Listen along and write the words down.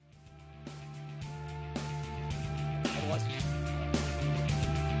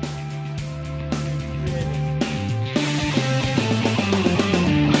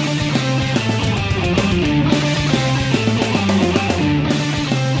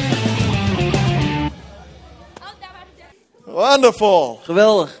Wonderful.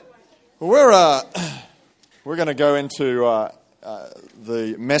 Geweldig. We're going to go into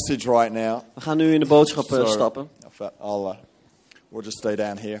the message right now. We gaan nu in de boodschap stappen. We'll just stay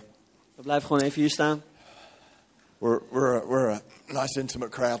down here. We blijven gewoon even hier staan. We're a nice intimate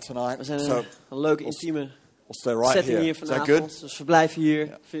crowd tonight. We zijn een leuke intieme We'll stay right setting here. hier Is that vanavond. good? Dus we blijven hier.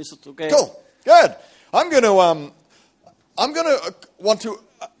 Yeah. Vind je dat oké? Cool. Good.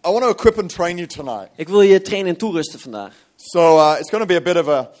 I want to equip and train you tonight. Ik wil je trainen en toerusten vandaag. So it's going to be a bit of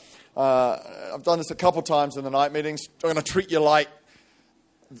a. I've done this a couple times in the night meetings. I'm going to treat you like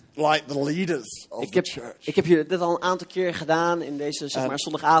the leaders of the church. Ik heb dit al een aantal keer gedaan in deze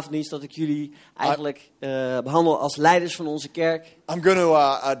zondagavonddienst, dat ik jullie eigenlijk behandel als leiders van onze kerk. I'm going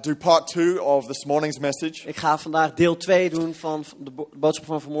to do part 2 of this morning's message. Ik ga vandaag deel 2 doen van de boodschap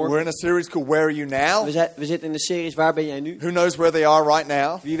van vanmorgen. We're in a series called Where Are You Now? We zitten in de series Waar ben jij nu? Who knows where they are right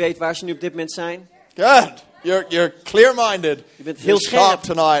now? Wie weet waar ze nu op dit moment zijn? Good. You're clear-minded. Je bent heel sharp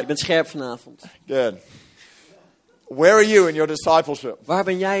tonight. Je bent scherp vanavond. Good. Where are you in your discipleship? Waar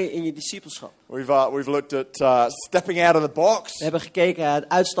ben jij in je discipelschap? We've looked at stepping out of the box. We hebben gekeken naar het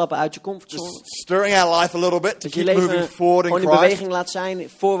uitstappen uit je comfortzone. Just stirring our life a little bit to Dat je keep moving leven forward in gewoon in Christ. beweging laat zijn,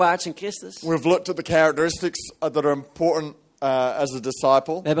 voorwaarts in Christus. We've looked at the characteristics that are important as a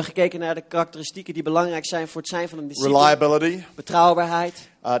disciple. We hebben gekeken naar de karakteristieken die belangrijk zijn voor het zijn van een discipel. Reliability, Betrouwbaarheid,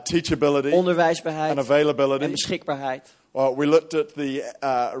 teachability, onderwijsbaarheid and availability. en beschikbaarheid. We looked at the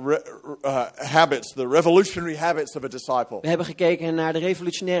habits, the revolutionary habits of a disciple. We hebben gekeken naar de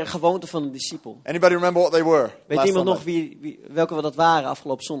revolutionaire gewoonten van een discipel. Anybody remember what they were? Weet last iemand Sunday? nog welke we dat waren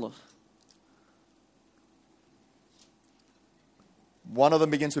afgelopen zondag? One of them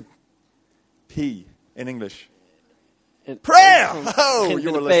begins with P in English. En- Prayer! Het Oh, begint you met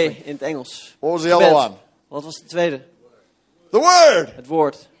were een listening. P in het Engels. What was the Gebed. other one? Wat was de tweede? The Word! Het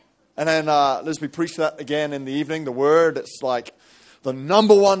woord. And then Lisby preached that again in the evening. The Word, it's like the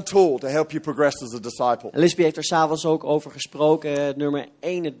number one tool to help you progress as a disciple. En Lisby heeft er s'avonds ook over gesproken. Nummer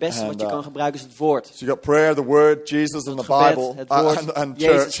 1, het beste wat je kan gebruiken is het woord. So you got prayer, the Word, Jesus and the Gebed, Bible, het woord, and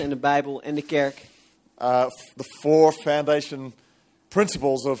Jezus church. en de Bijbel en de kerk. The 4 foundation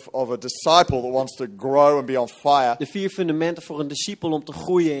principles of a disciple that wants to grow and be on fire. De 4 fundamenten voor een discipel om te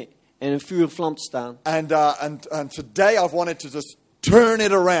groeien en een vuur vlam te staan. And today I've wanted to just turn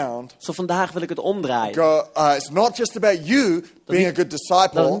it around. Zo vandaag wil ik het omdraaien. It's not just about you being a good Dat het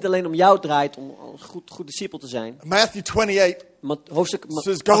disciple. niet alleen om jou draait om een goed discipel te zijn. Matthew 28 Maar hoofdstuk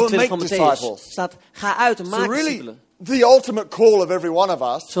says, go and 28 van make Mattheüs disciples. staat, ga uit en So maak really, discipelen. the ultimate call of every one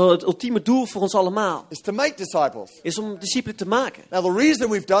of us Zo het ultieme doel voor ons allemaal is to make disciples. is om discipelen te maken. Now, the reason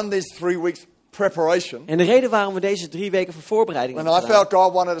we've done these 3 weeks preparation, En de reden waarom we deze 3 weken van voorbereiding when hebben I gedaan. felt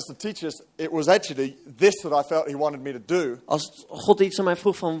God wanted us to teach us, it was actually this that I felt He wanted me to do. Als God iets aan mij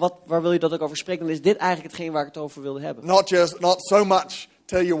vroeg van waar wil je dat ik over spreek, dan is dit eigenlijk hetgeen waar ik het over wilde hebben. Not so much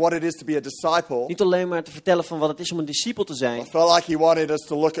tell you what it is to be a disciple. Niet alleen maar te vertellen van wat het is om een discipel te I zijn. felt like He wanted us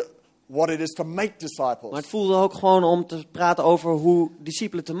to look at what it is to make disciples. Maar het voelde ook gewoon om te praten over hoe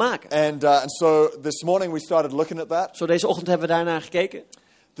discipelen te maken. And so this morning we started looking at that. Zo deze ochtend hebben we daarnaar gekeken.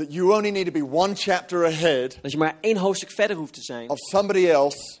 That you only need to be 1 chapter ahead Dat je maar 1 hoofdstuk verder hoeft te zijn of somebody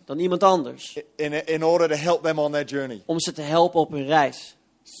else dan iemand anders. in order to help them on their journey. Om ze te helpen op hun reis.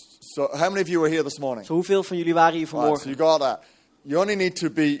 So how many of you were here this morning? Zo hoeveel van jullie waren hier Right, so vanmorgen? you got that. You only need to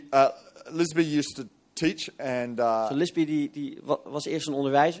be. Lisby used to teach, and Zo Lisby die was eerst een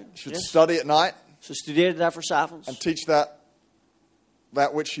onderwijzer. should study at night Ze studeerde daarvoor 's avonds. and teach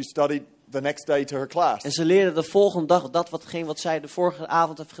that which she studied the next day to her class. En ze leerde de volgende dag wat zij de vorige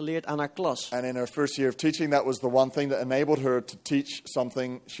avond heeft geleerd aan haar klas. And in her first year of teaching, that was the one thing that enabled her to teach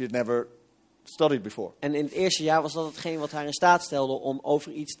something she had never studied before. En in het eerste jaar was dat hetgeen wat haar in staat stelde om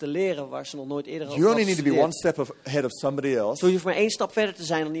over iets te leren waar ze nog nooit eerder over You had only need to be gestudeerd. 1 step ahead of somebody else. Zo je hoeft maar 1 stap verder te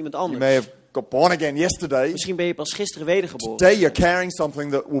zijn dan iemand You may anders. have got born again yesterday. Misschien ben je pas gisteren wedergeboren. Today you're carrying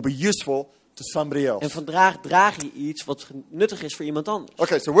something that will be useful to somebody En else. vandaag draag je iets wat nuttig is voor iemand anders.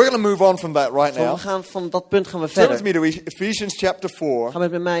 Okay, so we're going to move on from that right Zo, now. we gaan van dat punt gaan we Turn with verder. me to Ephesians chapter 4 Ga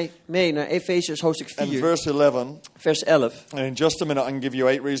met mij mee naar Efesiërs hoofdstuk and 4, verse 11. vers 11. And in just a minute, I can give you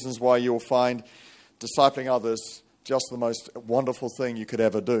 8 reasons why you'll find discipling others just the most wonderful thing you could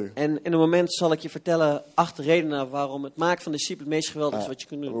ever do. En in een moment zal ik je vertellen 8 redenen waarom het maken van discipelen het meest geweldig is wat je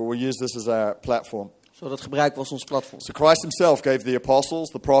kunt doen. We'll use this as our platform. Zodat gebruiken we als ons platform. So Christ himself gave the apostles,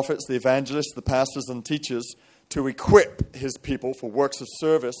 the prophets, the evangelists, the pastors and teachers to equip his people for works of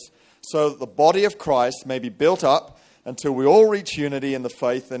service so that the body of Christ may be built up until we all reach unity in the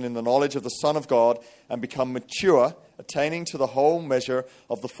faith and in the knowledge of the Son of God and become mature, attaining to the whole measure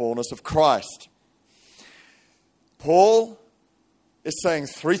of the fullness of Christ. Paul is saying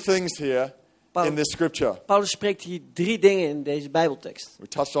three things here in this scripture. Paulus spreekt hier 3 dingen in deze Bijbeltekst. We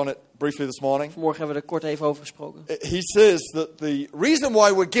touched on it briefly this morning. Vanmorgen hebben we er kort even over gesproken. He says that the reason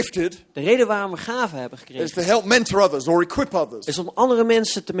why we're gifted De reden waarom we gaven hebben is gekregen to help mentor others or equip others is om andere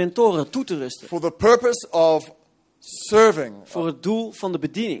mensen te mentoren, toe te rusten. for the purpose of serving, Voor het doel van de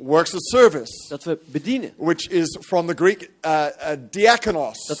bediening. works of service, Dat we bedienen. which is from the Greek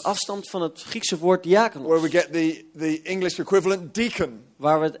diakonos, Dat afstamt van het Griekse woord diakonos. where we get the English equivalent deacon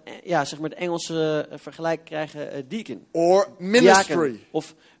Waar we het, zeg maar het Engelse vergelijk krijgen, deacon. or Diaken ministry.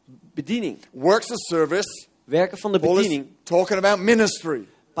 of bediening. Works of service. Werken van de Paul is bediening. talking about ministry.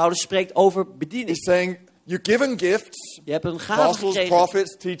 Paulus spreekt over He's bediening. saying you're given gifts, Je hebt een gave apostles, gekregen.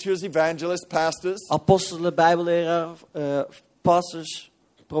 prophets, teachers, evangelists, pastors, Apostelen, bijbelleraren, pastors,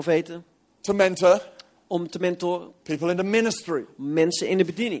 profeten. to mentor Om te mentoren. people in the ministry, Mensen in de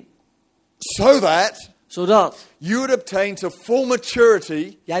bediening. so that Zodat you would obtain to full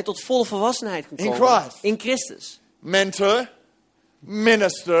maturity, jij tot volle volwassenheid kan In komen. Christ. In Christus. mentor,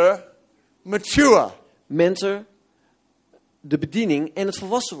 minister, mature. Mentor, de bediening en het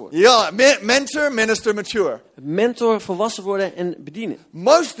volwassen worden. Yeah, mentor, minister, mature. Mentor, volwassen worden en bedienen.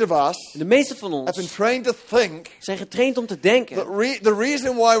 Most of us De meeste van have been ons trained to think zijn getraind om te denken that the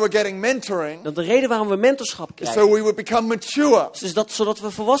reason why we're getting mentoring dat de reden waarom we mentorschap is krijgen, so we would become mature, is dat zodat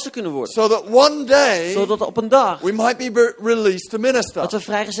we volwassen kunnen worden. so that one day Zodat op een dag we might be released to minister. dat we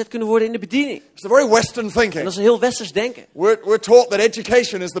vrijgezet kunnen worden in de bediening. It's a very Western En thinking. dat is een heel westers denken. We're taught that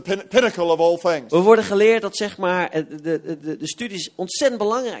education is the pinnacle of all things. We worden geleerd dat zeg maar de studies ontzettend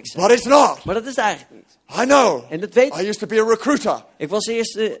belangrijk zijn. But it's not. Maar dat is het eigenlijk niet. I know. En dat weet I ik. used to be a recruiter. Ik was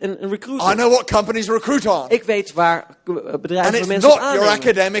eerst een I recruiter. know what companies recruit on. Ik weet waar And bedrijven it's mensen not your aannemen.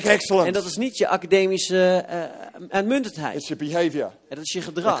 academic En excellence. dat is niet je academische uitmuntendheid. It's your behavior. En dat is je They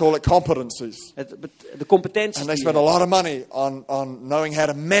gedrag. call it competencies. De competenties. And they die spend je a hebt. lot of money on knowing how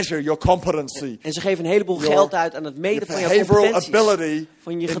to measure your competency, En ze geven een heleboel Your- geld uit aan het your meten van je behavioral competenties. ability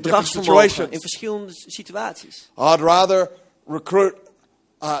Van je in different gedragsvermogen in situations. verschillende situaties. I'd rather recruit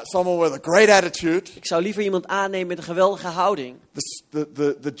someone with a great attitude, Ik zou liever iemand aannemen met een geweldige houding.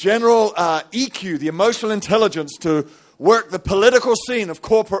 the general EQ, the emotional intelligence to work the political scene of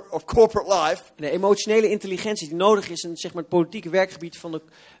corporate life, En de emotionele intelligentie die nodig is in zeg maar, het politieke werkgebied van de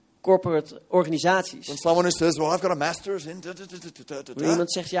corporate organisaties. than someone who says, well, I've got a master's in Wanneer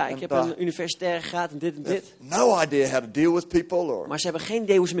iemand zegt, ja, ik heb And, een universitaire graad en dit en dit. no idea how to deal with people, or Maar ze hebben geen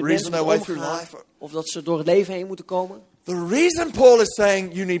idee hoe ze met reason mensen their moeten way through omgaan. life. Of dat ze door het leven heen moeten komen. The reason Paul is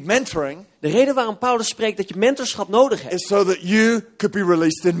saying you need mentoring De reden waarom Paulus spreekt dat je mentorschap nodig hebt. is so that you could be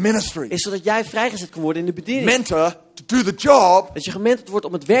released in ministry. Is zodat jij vrijgezet kan worden in de bediening. Mentor to do the job, Dat je gementord wordt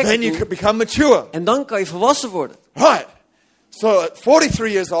om het werk then te you doen. could become mature. En dan kan je volwassen worden. Right. So at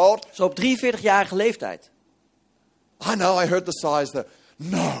 43 years old, Zo op 43-jarige leeftijd. I know I heard the size there.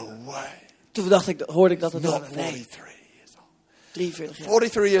 No way. Toen hoorde ik dat het Not was. 43 Nee, years old. 43 jaar.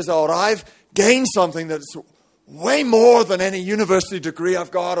 43 years old. I've gained something that's way more than any university degree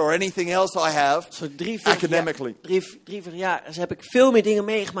I've got or anything else I have Zo 43 academically. jaar, 43 jaar dus heb ik veel meer dingen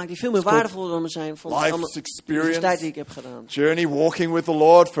meegemaakt die veel meer waardevol dan me zijn van Life's de universiteit experience, die ik heb gedaan. journey walking with the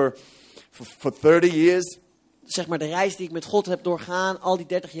Lord for 30 years. Zeg maar de reis die ik met God heb doorgaan, al die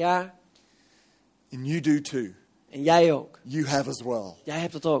 30 jaar. And you do too. En jij ook. You have as well. Jij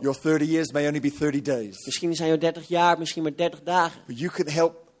hebt dat ook. Your 30 years may only be 30 days. Misschien zijn jouw 30 jaar, misschien maar 30 dagen. But you could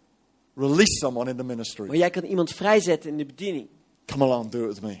help release someone in the ministry. Maar jij kan iemand vrijzetten in de bediening. Come along, do it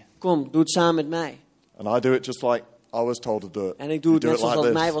with me. Kom, doe het samen met mij. And I do it just like I was told to do it. En ik doe het You net zoals like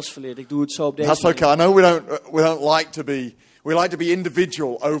dat this. mij was verleerd. Ik doe het zo op deze That's manier. okay. I know we don't like to be. We like to be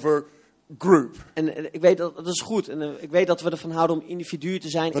individual over group. En ik weet dat is goed. En ik weet dat we ervan houden om individu te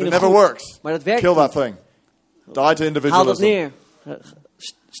zijn But in it een never groep. works. Maar dat werkt Kill that niet. thing. Die to Haal dat individualism. neer.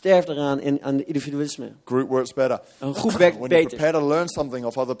 Sterf eraan aan de individualisme. Group works better. Een groep werkt When you're beter. prepared to learn something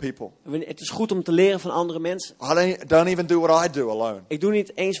of other people. Het is goed om te leren van andere mensen. I don't even do what I do alone. Ik doe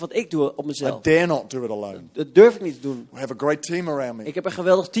niet eens wat ik doe op I mezelf. dare not do it alone. Dat durf ik niet te doen. We have a great team around me. Ik heb een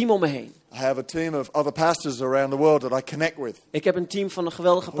geweldig team om me heen. I have a team of other pastors around the world that I connect with. Ik heb een team van een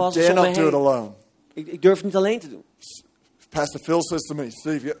geweldige I pastors dare om me not do it heen. alone. Ik durf het niet alleen te doen. Pastor Phil says to me,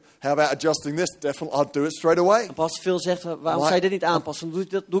 Steve, how about adjusting this? Definitely, I'll do it straight away. En pastor Phil zegt, waarom zou je dit niet aanpassen?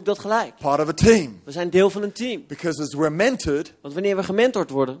 Dan doe ik dat gelijk. Part of a team. We zijn deel van een team. Because as we're mentored, Want wanneer we gementord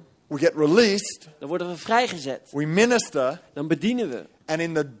worden, we get released, dan worden we vrijgezet. we minister, Dan bedienen we. And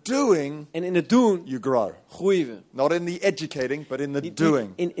in the doing, En in het doen you grow. groeien we. Not in the educating, but in the Niet doing.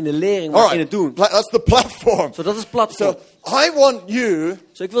 in de lering, All maar in right, het doen. that's the platform. Zo, dat is het platform. So I want you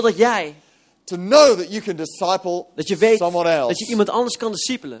Zo, ik wil dat jij, to know that you can disciple dat je weet someone else. dat je iemand anders kan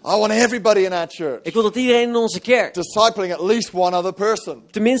discipelen. I want everybody in our church Ik wil dat iedereen in onze kerk discipling at least one other person.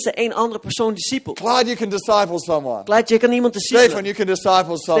 tenminste één andere persoon discipelt. Clyde, you can disciple someone. Clyde, jij kan iemand Stefan, discipelen. you can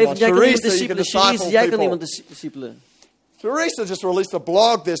disciple someone. Stefan, jij kan iemand Teresa, you can discipelen. Charisse, disciple jij kan people. iemand discipelen. Teresa just released a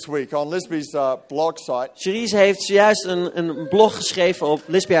blog this week on Lisby's blog site. Charisse heeft zojuist een blog geschreven op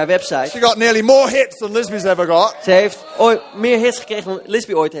Lisby haar website. She got nearly more hits than Lisby's ever got. Ze heeft ooit meer hits gekregen dan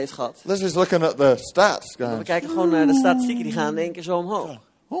Lisby ooit heeft gehad. Lisby's looking at the stats We going, kijken gewoon naar de statistieken, die gaan in één keer zo omhoog.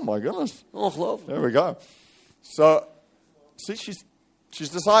 oh my goodness. Ongelooflijk. There we go. So, see, she's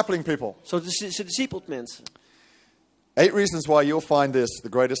discipling people. Zo, ze discipelt mensen. 8 reasons why you'll find this the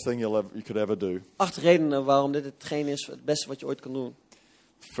greatest thing you could ever do. 8 redenen waarom dit hetgeen is, het beste wat je ooit kan doen.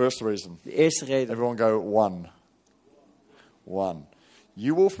 First reason. De eerste reden. Everyone go one. One.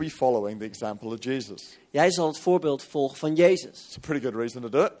 You will be following the example of Jesus. Jij zal het voorbeeld volgen van Jezus. It's a pretty good reason to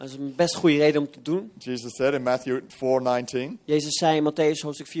do it. Dat is een best goede reden om te doen. Jesus said in Matthew 4:19, Jezus zei in Mattheüs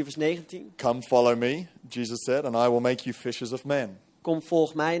hoofdstuk 4 vers 19. come follow me, Jesus said, and I will make you fishers of men. Kom,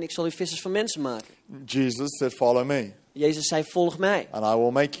 volg mij en ik zal u vissers van mensen maken. Jesus said, follow me, Jezus zei, volg mij. and I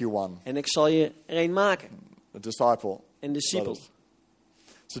will make you one, En ik zal je er een maken. a disciple. Een discipel.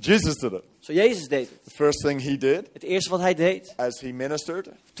 So Jesus did it. Zo, Jezus deed het. The first thing he did Het eerste wat hij deed, as he ministered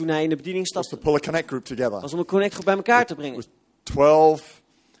toen hij in de bediening was to stapte, pull a connect group together was om een connectgroep bij elkaar te brengen. with 12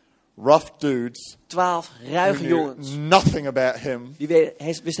 rough dudes 12 who ruige knew jongens. nothing about him. Die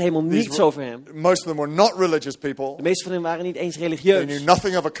wisten helemaal These niets were- over hem. Most of them were not religious people. De meeste van hen waren niet eens They religieus. knew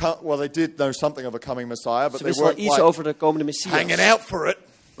nothing of they did know something of a coming Messiah, but Ze they wisten wel weren't iets like over de komende Messias. hanging out for it.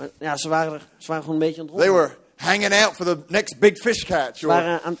 Maar ja, ze waren gewoon een beetje aan het They rondhangen. were hanging out for the next big fish catch Ze or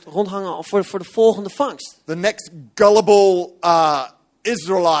waren aan het rondhangen voor de volgende vangst. the next gullible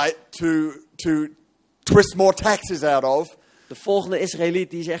Israelite to twist more taxes out of. De volgende Israëliet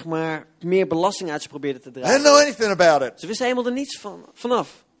die zeg maar meer belasting uit ze probeerde te They dragen. didn't know anything about it. Ze wisten helemaal er niets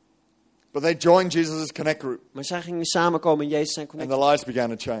vanaf. But they joined Jesus' connect group Maar zij gingen samenkomen in Jezus zijn and connectie. their lives began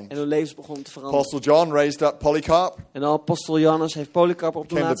to change. En hun levens begonnen te veranderen. Apostle John raised up Polycarp, En de apostel Johannes heeft Polycarp op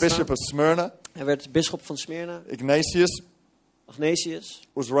doen became the laten bishop staan. of Smyrna. Hij werd bisschop van Smyrna. Ignatius Agnesius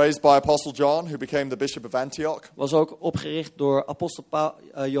was raised by Apostle John, who became the bishop of Antioch. was ook opgericht door apostel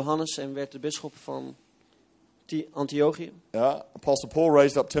Johannes en werd de bisschop van Antiochië. Yeah. Apostle Paul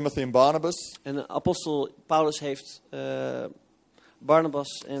raised up Timothy and Barnabas. En apostel Paulus heeft Barnabas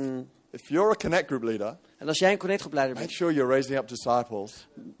If you're a connect group leader, en als jij een connectgroepleider make bent, sure you're raising up disciples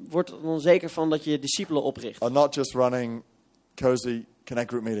word er dan zeker van dat je discipelen opricht. and not just running cozy connect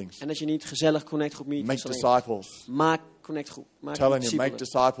group meetings. En dat je niet gezellig connectgroep Make meetings alleen. disciples. Maak connectgroep. Maak Telling you, make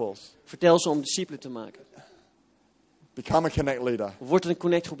discipelen. disciples. Vertel ze om discipelen te maken. Become a connect leader Word een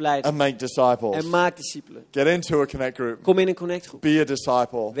connectgroepleider. and make disciples. En maak discipelen. Get into a connect group. Kom in een connectgroep. Be a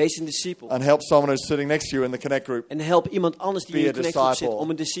disciple. Wees een discipel. And help someone who's sitting next to you in the connect group. En help iemand anders die Be in a de connectgroep zit disciple. om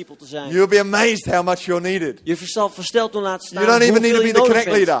een discipel te zijn. You'll be amazed how much you're needed. Je versteld door laten staan You don't even need hoeveel to je be the nodig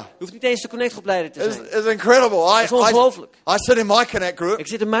connect bent. leader. Je hoeft niet eens de connectgroepleider te zijn. It's incredible. Dat is ongelooflijk. I sit in my connect group Ik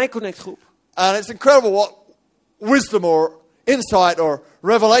zit in mijn connectgroep. and it's incredible what wisdom or insight or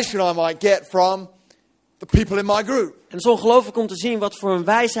revelation I might get from the people in my group. En het is ongelooflijk om te zien wat voor een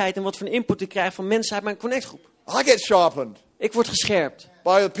wijsheid en wat voor een input ik krijg van mensen uit mijn connectgroep. I get sharpened Ik word gescherpt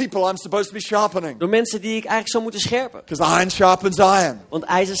by the people I'm supposed to be sharpening. door mensen die ik eigenlijk zou moeten scherpen. Because iron sharpens iron. Want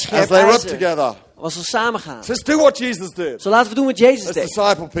ijzer As scherpt they rub ijzer. together. Als we samen gaan. Just do what Jesus did. Zo laten we doen wat Jezus Let's deed.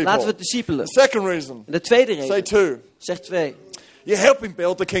 disciple people. Laten we het discipelen. Second reason. En de tweede Say reden. 2. Zeg 2. You're helping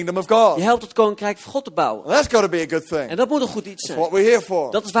build the kingdom of God. Je helpt het koninkrijk van God te bouwen. Well, that's got to be a good thing. En dat moet een goed iets That's zijn. what we're here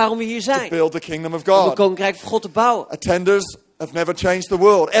for. Dat is waarom we hier To zijn. build the kingdom of Om het God. koninkrijk van God te bouwen. Attenders have never changed the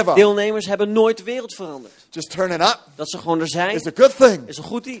world, ever. Deelnemers hebben nooit de wereld veranderd. Just turning up Dat ze gewoon er zijn, is a good thing. is een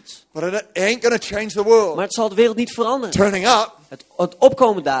goed iets. But it ain't going to change the world. Maar het zal de wereld niet veranderen. Turning up Het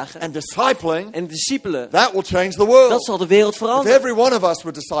opkomen dagen and discipling, en discipelen, that will change the world. dat zal de wereld If veranderen. every one of us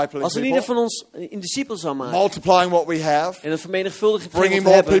were discipling Als er ieder people, van ons een discipel zou maken multiplying what we have, en een vermenigvuldiging van bringing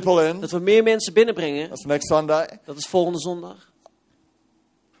wat we more hebben, people in, dat we meer mensen binnenbrengen, that's next Sunday, dat is volgende zondag.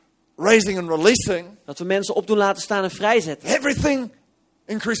 raising and releasing, Dat we mensen op doen laten staan en vrijzetten. everything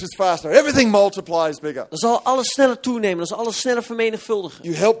increases faster. Everything multiplies bigger. Dan zal alles sneller toenemen, dan zal alles sneller vermenigvuldigen.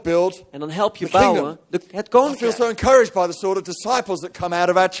 You help build. En dan help je The kingdom. bouwen het I feel koninkrijk. so encouraged by the sort of disciples that come out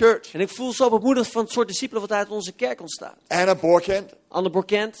of our church. En ik voel zo bemoedigd van het soort discipelen wat uit onze kerk ontstaat. Anna Borkent Anne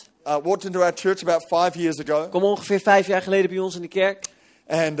Borkent walked into our church about 5 years ago. kwam ongeveer 5 jaar geleden bij ons in de kerk.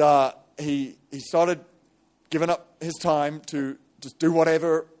 And he started giving up his time to just do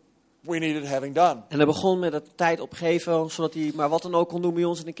whatever we needed having done. En hij begon met het tijd opgeven, zodat hij maar wat dan ook kon doen bij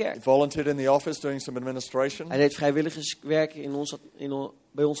ons in de kerk. He volunteered in the office doing some administration. Hij deed vrijwilligerswerk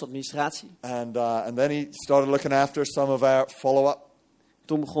bij onze administratie. And then he started looking after some of our follow-up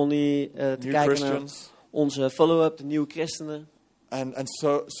Toen begon hij te new kijken Christians. naar onze follow-up, de nieuwe christenen. And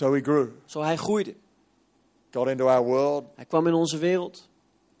so he grew. Zo hij groeide. Got into our world. Hij kwam in onze wereld.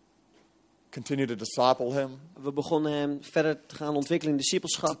 Continued to disciple him. We begonnen hem verder te gaan ontwikkelen in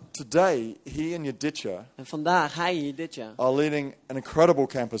discipelschap. Today, he and Yaditya En vandaag, hij hier dit jaar. are leading an incredible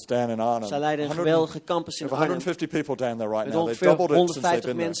campus down in Arnhem. Zij leiden een 100 geweldige campus in We have Arnhem. 150 people down there right Met now. They've ongeveer doubled it since they've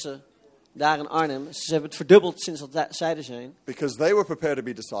 150 been there. mensen daar in Arnhem. Ze hebben het verdubbeld sinds dat zij er zijn. Because they were prepared to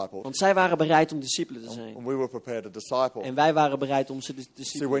be discipled. Want zij waren bereid om discipelen te zijn. And we were prepared to disciple. En wij waren bereid om ze te See,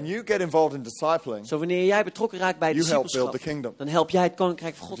 discipelen. when you get involved in discipling, Zo wanneer jij betrokken raakt bij het you help build the discipelschap, kingdom. dan help jij het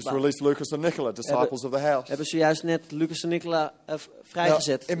koninkrijk van God Just bouwen. released Lucas and Nicola, disciples of the house. We hebben zojuist net Lucas en Nicola Now,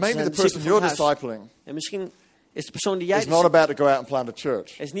 vrijgezet. it may Ze be zijn the person discipelen you're van het huis. discipling En misschien is de persoon die jij is not discipelt, about to go out and plant a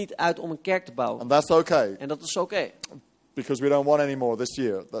church. is niet uit om een kerk te bouwen. And that's okay, En dat is oké. because we don't want any more this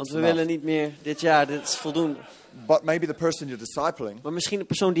year. Want That's we willen enough. niet meer dit jaar, dit is voldoende. But maybe the person you're discipling Maar misschien de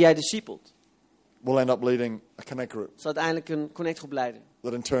persoon die jij discipelt, will end up leading a connect group zal uiteindelijk een connectgroep leiden.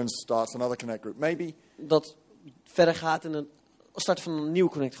 that in turn starts another connect group. Dat verder gaat in het starten van een nieuwe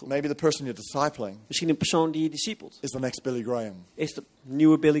connectgroep. Maybe the person you're discipling Misschien een persoon die je discipelt, is the next Billy Graham is de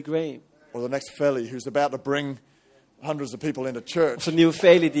nieuwe Billy Graham. or the next Felly who's about to bring hundreds of people into Of church. een nieuwe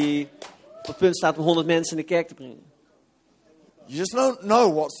Veli die op het punt staat om 100 mensen in de kerk te brengen. You just don't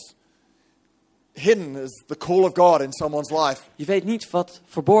know what's hidden as the call of God in someone's life. Je weet niet wat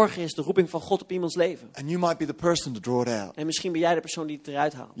verborgen is, de roeping van God op iemands leven. And you might be the person to draw it out. En misschien ben jij de persoon die het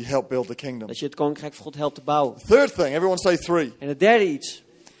eruit haalt. You help build the kingdom. Dat je het koninkrijk van God helpt te bouwen. Third thing, everyone say 3. En het derde iets,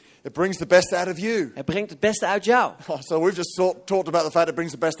 It brings the best out of you. het brengt het beste uit jou. So we've just talked about the fact it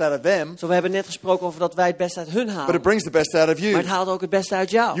brings the best out of them, Zo, we hebben net gesproken over dat wij het beste uit hun but it halen. brings the best out of Maar you. het haalt ook het beste uit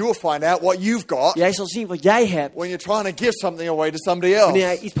jou. You will find out what you've got Jij zal zien wat jij hebt when you're trying to give something away to somebody wanneer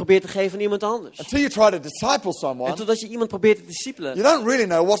else. jij iets probeert te geven aan iemand anders. Until you try to disciple En someone, totdat je iemand probeert te discipelen, you don't really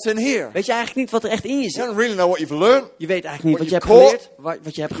know what's in here. weet je eigenlijk niet wat er echt in je You zit. don't really know what you've learned, Je weet eigenlijk niet What wat je hebt you've geleerd,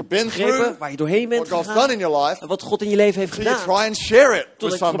 wat je hebt been begrepen, through, waar je doorheen bent what God's done gegaan. in your life, En wat God in je leven heeft until you gedaan. try and share it with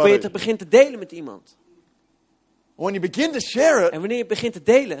Totdat je somebody. probeert te beginnen te delen met iemand. When you begin to share it, En wanneer je begint te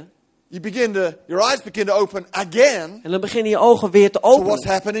delen, your eyes begin to open again en dan beginnen je ogen weer te to what's openen.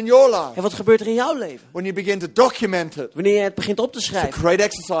 happened in your life. En wat gebeurt er in jouw leven? When you begin to document it, Wanneer je het begint op te it's a schrijven. great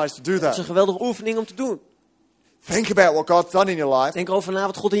exercise to do Het is een that. geweldige oefening om te doen. Think about what God's done in your life. Denk over na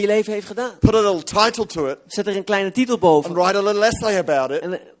wat God in je leven heeft gedaan. Put a little title to it Zet er een kleine titel and boven. write a little essay about it.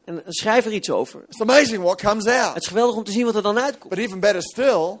 En schrijf er iets over. It's amazing what comes out. Het is geweldig om te zien wat er dan uitkomt. But even better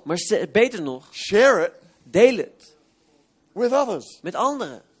still, Maar beter nog, share it deel het with others. met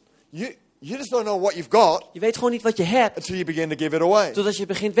anderen. You just don't know what you've got Je weet gewoon niet wat je hebt, until you begin to give it away. totdat je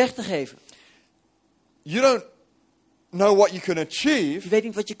begint weg te geven. You don't know what you can Je achieve weet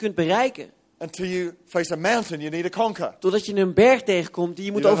niet wat je kunt bereiken, until you face a mountain you need to conquer. totdat je een berg tegenkomt die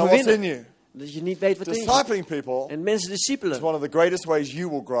je You moet don't know what's in overwinnen. you. Dat je niet weet wat in je zit. Discipling people En mensen is discipelen. one of the greatest ways you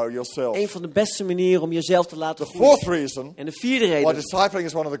will grow yourself. Een van de beste manieren om jezelf te laten The groeien. fourth reason En de vierde why reden discipling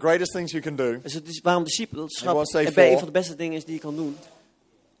is one of the greatest things you can do is het waarom discipelschap Everyone say een four. van de beste dingen is die je kan doen.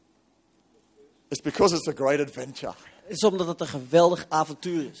 is because it's a great adventure. Is omdat het een geweldig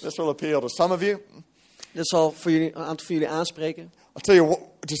avontuur is. This will appeal to some of you. Dat zal voor jullie, een aantal van jullie aanspreken. I'll tell you what,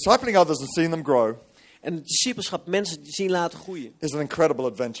 discipling others and seeing them grow En het discipelschap mensen zien laten groeien is an incredible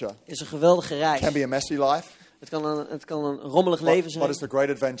adventure. is een geweldige reis. It can be a messy life, Het kan een rommelig leven but zijn, it's a great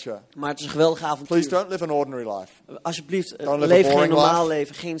adventure. maar het is een geweldig Please avontuur. don't live an ordinary life. Alsjeblieft, Don't live a leef geen boring normaal life.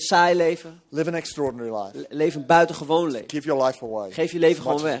 leven, geen saai leven. Live an extraordinary life. Leef een buitengewoon leven. Give your life away. Geef je leven as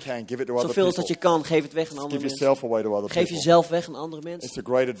much gewoon as you weg. can. Give it to other Zoveel als dat people. je kan, geef het weg aan andere Give mensen. yourself away to other Geef people. jezelf weg aan andere mensen. It's a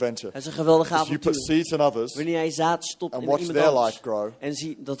great adventure. Het is een geweldig As you put avontuur. seeds in others Wanneer jij zaad stopt and in watch iemand their anders life grow, en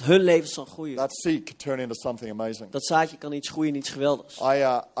zie dat hun leven zal groeien. that seed could turn into something amazing. Dat zaadje kan iets groeien, iets geweldigs.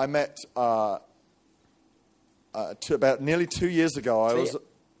 I met about nearly 2 years ago. I was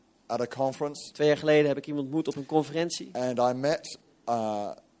at a conference 2 jaar geleden heb ik iemand ontmoet op een conferentie. and I met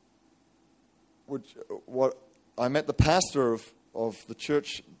the pastor of the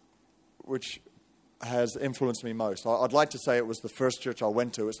church which has influenced me most. I'd like to say it was the first church I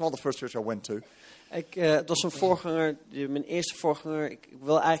went to. It's not the first church I went to. Het was een voorganger, mijn eerste voorganger. Ik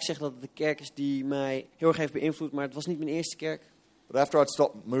wil eigenlijk zeggen dat het de kerk is die mij heel erg heeft beïnvloed, maar het was niet mijn eerste kerk. But after I'd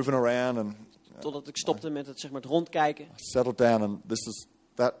stopped moving around and Totdat ik stopte met het, zeg maar, het rondkijken. settled down, and this is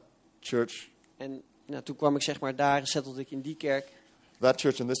that church. En nou, toen kwam ik, zeg maar, daar, settelde ik in die kerk. That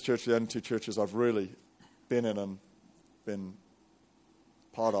church and this church, the only two churches I've really been in and been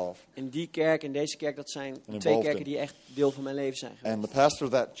part of. En die kerk en deze kerk, dat zijn twee involved kerken in. die echt deel van mijn leven zijn geweest. And the pastor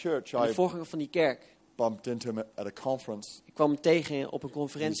of that church, En de I voorganger van die kerk, bumped into him at a conference. ik kwam hem tegen op een He's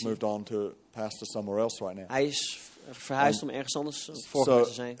conferentie. moved on to pastor somewhere else right now. Hij is verhuisd om ergens anders So voorganger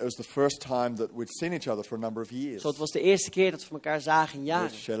te zijn. it was the first time that we'd seen each other for a number of years. Zo, het was de eerste keer dat we elkaar zagen in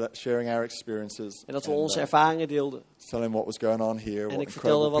jaren. We're sharing our experiences En dat we and, onze ervaringen deelden. telling what was going on here, En what ik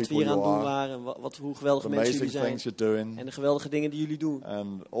vertelde incredible wat we people hier aan you het doen are, waren. Hoe the geweldige mensen jullie amazing zijn. things you're doing, En de geweldige dingen die jullie doen.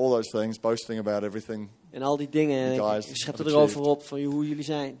 and all those things, boasting about everything. En al die dingen. En guys ik schepte have erover achieved. op van hoe jullie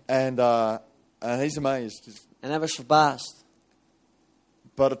zijn. And he's amazed. En hij was verbaasd.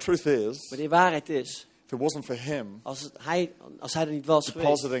 But the truth is, Maar de waarheid is, if it wasn't for him als hij er niet was geweest,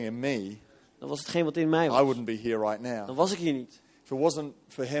 depositing in me, dan was hetgeen wat in mij I was. wouldn't be here right Dan now. was ik hier niet. If it wasn't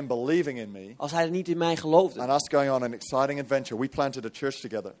for him believing in me Als hij er niet in mij geloofde. and us going on an exciting adventure, we planted a church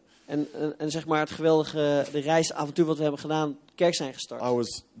together. En zeg maar het geweldige, de reisavontuur wat we hebben gedaan, kerk zijn gestart. I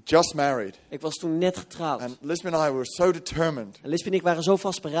was just married, Ik was toen net getrouwd. and Lisbon and I were so determined En Lisbeth en ik waren zo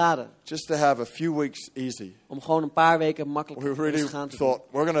vastberaden just to have a few weeks easy. om gewoon een paar weken makkelijk We really rustig aan te doen.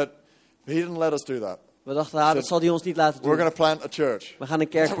 thought, he didn't let us do that. We dachten, dat zal hij ons niet laten We're doen. going to plant a church. We gaan een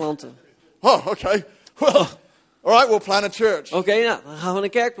kerk planten. Oh, okay. Well, all right, we'll plant a church. Oké, nou, dan gaan we een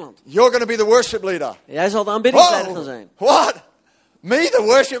kerk planten. You're going to be the worship leader. En jij zal de aanbiddingsleider gaan zijn. What? Me, the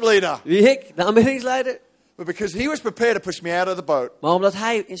worship leader? Wie ik? De aanbiddingsleider? But because he was prepared to push me out of the boat, Maar omdat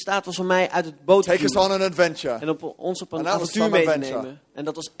hij in staat was om mij uit het boot te take us duwen. on an adventure, En ons op een And that was avontuur some mee te adventure. nemen. En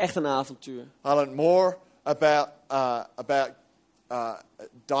dat was echt een avontuur. I learned more about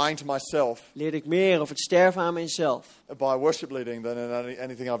dying to myself Leerde ik meer over het sterven aan mezelf. by worship leading than in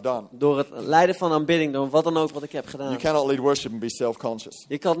anything I've done. Door het leiden van aanbidding, door wat dan ook wat ik heb gedaan. You cannot lead worship and be self-conscious.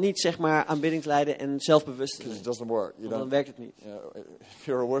 Je kan niet zeg maar aanbidding leiden en zelfbewust zijn. Because it doesn't work. You Want dan don't. werkt het niet. If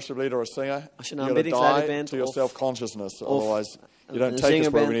you're a worship leader or a singer, Als je you een got to aanbiddingsleider die bent to your of- self-consciousness. Of Otherwise, you een don't take us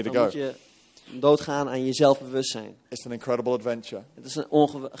zinger where we bent, need dan to moet go. je doodgaan aan je zelfbewustzijn. It's an incredible adventure. Het is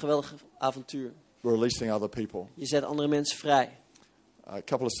een geweldig avontuur. Releasing other people. Je zet andere mensen vrij. A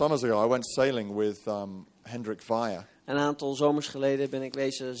couple of summers ago, I went sailing with Hendrik Weijer. Een aantal zomers geleden ben ik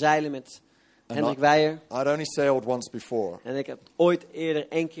wezen zeilen met En Hendrik dan- Weijer. I'd only sailed once before. En ik heb ooit eerder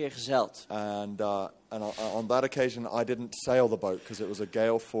 1 keer gezeild. And on that occasion, I didn't sail the boat because it was a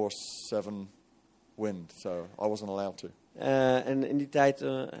gale force 7 wind. So I wasn't allowed to. En in die tijd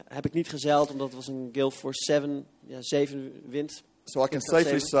heb ik niet gezeild, omdat het was een gale force 7 wind. So I can Windkracht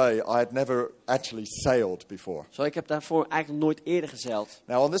safely 7. say I had never actually sailed before. Zo, ik heb daarvoor eigenlijk nooit eerder gezeild.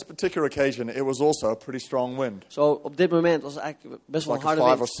 Now, on this particular occasion, it was also a pretty strong wind. Zo, op dit moment was het eigenlijk best wel een Like a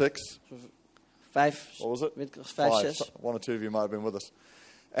harde 5 or wind. 6. 5, What was it? windkracht 5, 6. One or two of you might have been with us.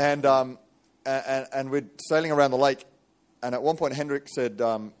 And we're sailing around the lake. And at one point, Hendrik said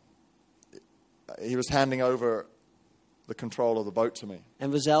he was handing over the control of the boat to me. En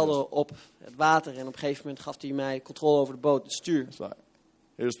we zeilden op het water en op een gegeven moment gaf hij mij controle over de boot, het stuur. It's like,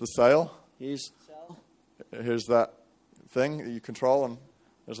 here's the sail. Hier is het zeil. Here's that thing that you control. And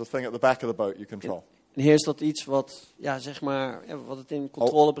there's a thing at the back of the boat you control. En hier is dat iets wat, ja, zeg maar, wat het in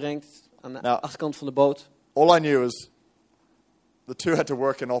controle brengt aan de Nou. achterkant van de boot. All I knew is the two had to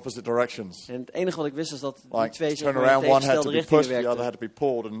work in opposite directions. En het enige wat ik wist is dat die Like, twee to zeg turn maar, in around, one had to tegenstelde be richtingen pushed, the other werkten. had to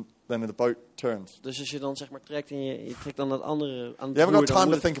be pulled, and then the boat turns. Dus als je dan zeg maar trekt en je trekt dan dat andere aan het You haven't roer, got dan time moet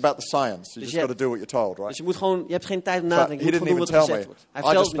to het- think about the science. You Dus just je got to hebt- do what you're told, right? Dus je moet gewoon, je hebt geen tijd om In na te fact, denken. he Je moet didn't gewoon even doen wat tell er me. gezegd wordt. Hij I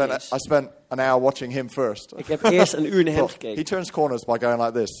vertelde just het me niet eens. spent an hour watching him first. Ik heb eerst een uur naar hem He gekeken. turns corners by going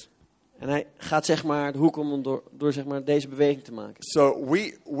like this. En hij gaat zeg maar de hoek om door zeg maar deze beweging te maken. So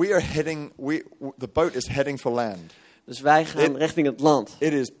we are heading. The boat is heading for land. Dus wij gaan richting het land.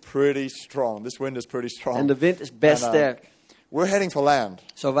 It is pretty strong. This wind is pretty strong. En de wind is best En, sterk. We're heading for land.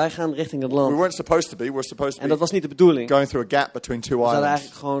 Zo, wij gaan richting het We land. weren't supposed to be. We're supposed to En dat be was niet de bedoeling. We going through a gap between two zouden islands.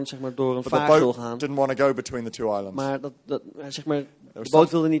 eigenlijk gewoon zeg maar door een But the vaargeul boat gaan. didn't want to go between the two islands. Maar zeg maar, de was boot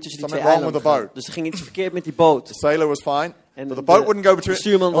wilde niet tussen die twee something wrong eilanden with the gaan. boat. Dus er ging iets verkeerd met die boot. The sailor was fine, En but the boat wouldn't go de between.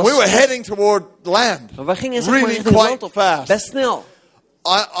 stuurman And we was- were heading toward land. Maar wij gingen zeg maar Really richting het quite land op. fast. Best snel.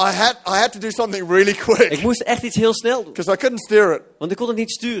 I had to do something really Ik quick moest echt iets heel snel doen. because I couldn't steer it Want ik kon het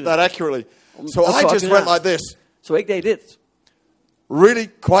niet sturen. that accurately. So dat I is just accuraat. went like this, Zo, ik deed dit.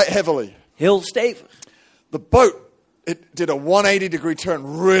 really quite heavily. Heel stevig. The boat, it did a 180-degree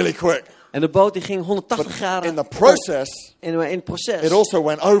turn really quick. En de boot die ging 180 But graden in the op. process, En in het proces it also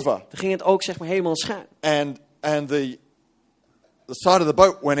went over, dan ging het ook zeg maar helemaal schuin. and the side of the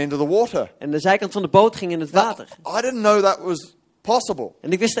boat went into the water. En de zijkant van de boot ging in het water. I didn't know that was possible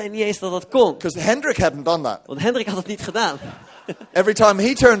En ik wist eigenlijk niet eens dat dat kon. because Hendrik hadn't done that. Want Hendrik had het niet gedaan. every time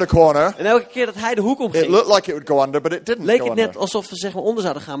he turned a corner, En elke keer dat hij de hoek it omging, looked like it would go under, but it didn't leek go het net under. alsof we zeg maar onder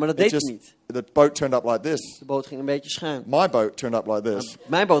zouden gaan, maar dat It deed het just, niet. the boat turned up like this. De boot ging een beetje schuin. My boat turned up like this.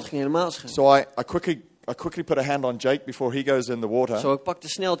 Mijn boot ging helemaal schuin. So I quickly put a hand on Jake before he goes in the water. Zo, ik pakte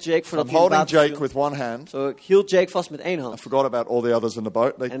snel Jake voordat I'm hij in het holding water Jake viel. with one hand. Zo, ik hield Jake vast met één I hand. forgot about all the others in the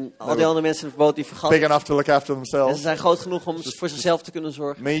boat. They En al were die andere mensen in de boot die big vergaten. enough to look after En ze themselves. zijn groot genoeg om voor zichzelf te kunnen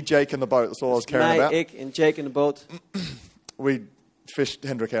zorgen. Me, Jake, and the boat. That's all I was caring Mij, about. ik en Jake in de boot. We fished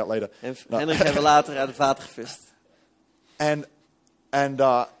Hendrik out later. En No. Hendrik hebben we later uit het water gevist. And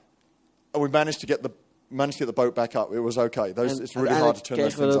we managed to get the boat back up. It was okay. En It's really hard to uiteindelijk turn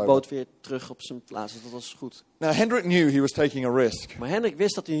those kregen we things de over. boot weer terug op zijn plaats. Dus dat was goed. Now Hendrik knew he was taking a risk Maar Hendrik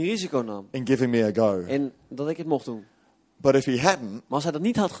wist dat hij een risico nam. in giving me a go. En dat ik het mocht doen. But if he hadn't, Maar als hij dat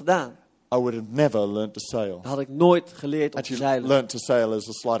niet had gedaan, I would have never learned to sail. dan had ik nooit geleerd om te Actually, zeilen. learned to sail is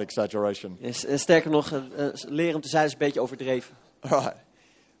a slight exaggeration. En sterker nog, leren om te zeilen is een beetje overdreven. Right.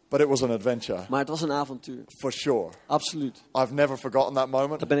 But it was an adventure, Maar het was een avontuur. for sure. Absoluut. I've never forgotten that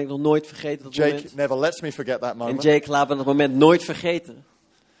moment. Dat ben ik nog nooit vergeten, dat Jake moment. never lets me forget that En moment. Jake laat me dat moment nooit vergeten.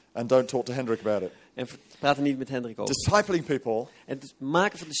 And don't talk to Hendrik about it. En praat er niet met Hendrik over. Discipling people En het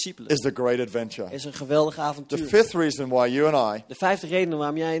maken van discipelen is a great adventure. is een geweldig The avontuur. fifth reason why you and I De vijfde reden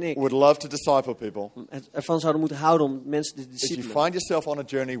waarom jij en ik would love to disciple people ervan zouden moeten houden om mensen te is you discipelen. find yourself on a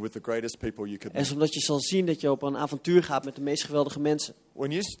journey with the greatest people you could En meet. omdat je zal zien dat je op een avontuur gaat met de meest geweldige mensen.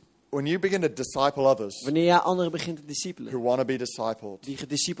 When you begin to disciple others Wanneer jij anderen begint te who discipelen, want to be discipled, die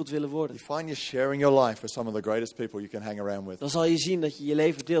gediscipeld willen worden, you find you're sharing your life with some of the greatest people you can hang around with. dan zal je zien dat je je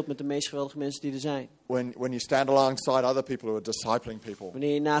leven deelt met de meest geweldige mensen die er zijn. When you stand alongside other people who are discipling people,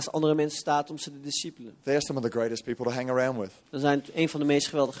 Wanneer je naast andere mensen staat om ze te discipelen, they're some of the greatest people to hang around with. dan zijn het een van de meest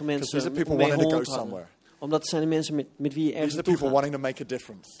geweldige Because mensen these are om people mee wanting to rond go te houden. somewhere. Omdat het zijn de mensen met wie je ergens These are naartoe people gaat. wanting to make a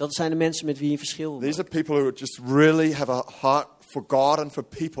difference. Dat zijn de mensen met wie je een verschil wil These maken. are people who just really have a heart for God and for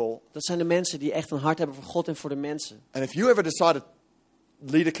people. Dat zijn de mensen die echt een hart hebben voor God en voor de mensen. And if you ever decide to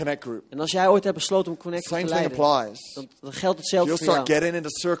lead a connect group, En als jij ooit hebt besloten om Connect same te thing leiden, applies. dan geldt You'll hetzelfde voor start jou. getting into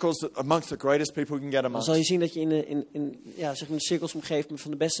circles amongst the greatest people you can get Dan amongst. zal je zien dat je zeg maar de cirkels omgeeft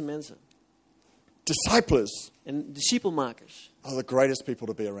van de beste mensen. Disciples En discipelmakers are the greatest people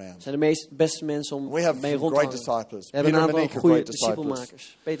to be around. zijn de beste mensen om We have mee some rond te great hangen. disciples. We hebben Peter een and aantal Monique are goede great disciples.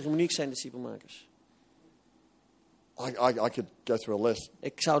 discipelmakers. Peter en Monique zijn discipelmakers. I could go through a list.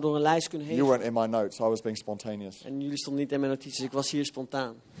 Ik zou door een lijst kunnen You heen. weren't in my notes. I was being spontaneous. En jullie stonden niet in mijn notities. Ik was hier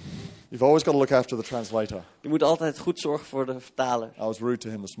spontaan. You've always got to look after the translator. Je moet altijd goed zorgen voor de vertaler. I was rude to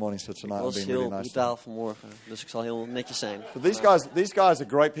him this morning, so Ik tonight I'm was being heel really nice. brutaal vanmorgen. Dus ik zal heel netjes zijn. But these guys are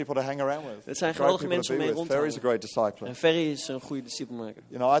great people to hang around with. Het zijn Great geweldige people mensen to om be mee with. rond te Ferry's a hangen. great discipler. En Ferry is een goede discipelmaker.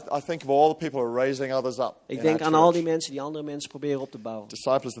 You know, I think of all the people who are raising others up. Ik in denk our aan al die church. mensen die andere mensen proberen op te bouwen.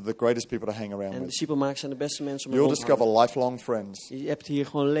 Disciples are the greatest people to hang around En with. discipelmakers zijn de beste mensen om mee You'll rond te hangen. discover lifelong friends. Je hebt hier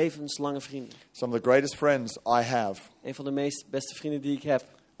gewoon levenslange vrienden. Some of the greatest friends I have Een van de beste vrienden die ik heb,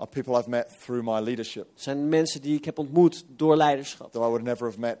 are people I've met through my leadership zijn mensen die ik heb ontmoet door leiderschap. that I would never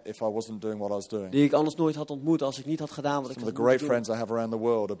have met if I wasn't doing what I was doing. Die ik anders nooit had ontmoet als ik niet had gedaan wat ik Some had of the great moeten doen. friends I have around the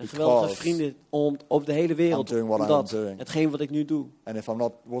world are En geweldige because, vrienden op de hele wereld. I'm doing what Omdat I'm doing. hetgeen wat ik nu doe. and if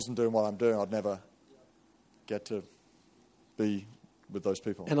wasn't doing what I'm doing, I'd never get to be with those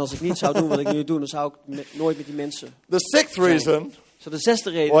people. En als ik niet zou doen wat ik nu doe, dan zou ik nooit met die mensen. The sixth reason Zo de zesde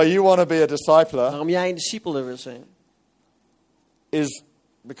reden why you want to be a discipler waarom jij een discipel wil zijn, is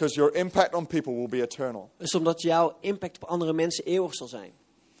because your impact on people will be eternal. is omdat jouw impact op andere mensen eeuwig zal zijn.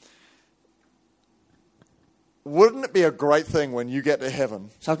 Wouldn't it be a great thing when you get to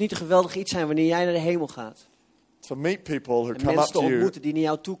heaven Zou het niet een geweldig iets zijn wanneer jij naar de hemel gaat to meet people who en come up mensen te to you ontmoeten die naar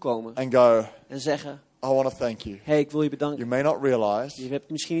jou toe komen and go, en zeggen, I want to thank you. hey, ik wil je bedanken. You may not realize, Je hebt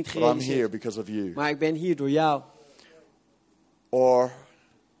het misschien niet but I'm here gerealiseerd, because of you. maar ik ben hier door jou. Or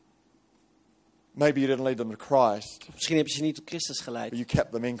maybe you didn't lead them to Christ, Misschien heb je ze niet tot Christus but geleid, you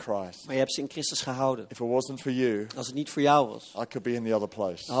kept them in Christ. maar je hebt ze in Christus gehouden. If it wasn't for you, Als het niet voor jou was, I could be in the other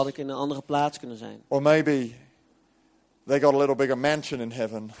place. dan had ik in een andere plaats kunnen zijn. Or maybe they got a little bigger mansion in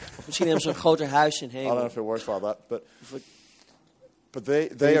heaven. Of misschien hebben ze een groter huis in I don't know hemel. if it works like that, but Of ik- they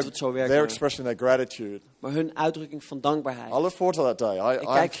niet of het zo werkt, they're maar- expressing their gratitude. Maar hun uitdrukking van dankbaarheid. I look forward to that day. Ik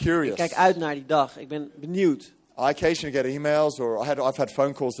I'm curious. kijk uit naar die dag. Ik ben benieuwd. I occasionally get emails, or I've had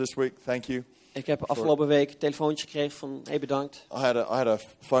phone calls this week. Thank you. Ik heb afgelopen week een telefoontje gekregen van, hey, bedankt. I had a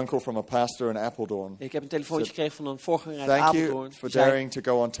phone call from a pastor in Appledorn. Ik heb een telefoontje gekregen van een voorganger uit Thank you Apeldoorn. for Die zei, daring to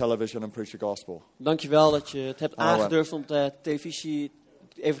go on television and preach the gospel. dankjewel dat je het hebt I went- aangedurfd om op de televisie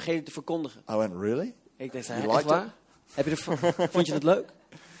het evangelie te verkondigen. I went, really? Ik dacht, You echt liked waar? Heb je vond je het leuk?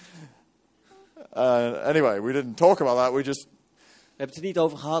 Anyway, we didn't talk about that. We just, We hebben het er niet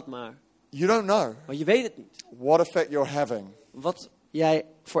over gehad, maar you don't know je weet het niet. what effect you're having wat jij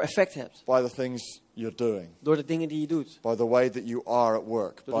voor effect hebt. by the things you're doing, Door de dingen die je doet. by the way that you are at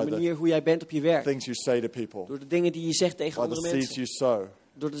work, Door by de the manier hoe jij bent op je werk. things you say to people, Door de dingen die je zegt tegen by the andere seeds mensen. you sow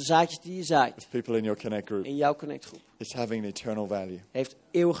Door de zaadjes die je zaait. with people in your Connect group. In jouw connectgroep. It's having an eternal value. Heeft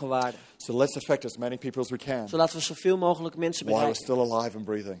eeuwige waarde. So let's affect as many people as we can Zo laten we zoveel mogelijk mensen while we're bereiken. still alive and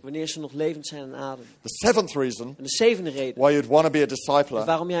breathing. Wanneer ze nog levend zijn en ademen. The seventh reason En de zevende reden. why you'd want to be a Is discipler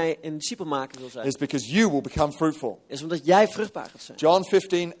waarom jij een discipelmaker wil zijn. is because you will become fruitful. Is omdat jij vruchtbaar gaat zijn. John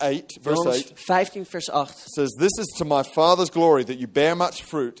 15:8, verse Johannes 8 15 vers 8. says, "This is to my Father's glory that you bear much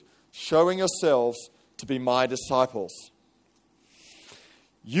fruit, showing yourselves to be my disciples."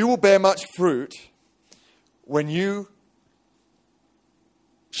 You will bear much fruit when you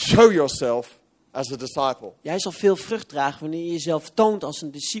show yourself as a disciple. Jij zal veel vrucht dragen wanneer je jezelf toont als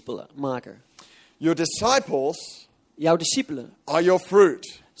een discipelenmaker. Your disciples Jouw discipelen are your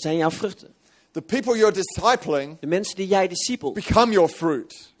fruit. zijn jouw vruchten. The people you're discipling De mensen die jij discipelt, become your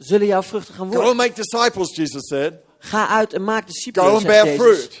fruit. zullen jouw vruchten gaan Go worden. and make disciples, Jesus said. Ga uit en maak discipelen, Go and zegt bear Jezus.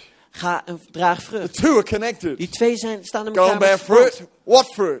 fruit. Ga en draag The vrucht. two are connected. Die twee staan in Go and elkaar bear met verband. fruit. What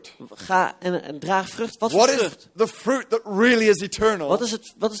fruit? Ga en draag vrucht. Wat voor What is vrucht? the fruit that really is eternal?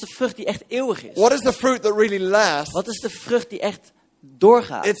 Wat is de vrucht die echt eeuwig is? What is the fruit that really lasts? Wat is de vrucht die echt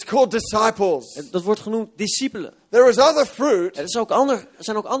doorgaat? It's called disciples. Dat wordt genoemd discipelen. There is other fruit, Er zijn ook andere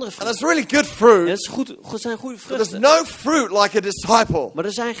and vruchten. it's really good En fruit, het zijn goede but there's vruchten. no fruit like a disciple. Maar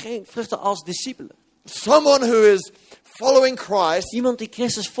er zijn geen vruchten als discipelen. Someone who is following Christ Iemand die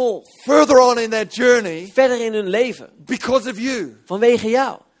Christus volgt. further on in their journey Verder in hun leven. because of you, Vanwege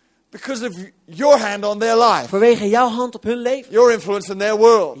jou. because of your hand on their life, Vanwege jouw hand op hun leven. your influence in their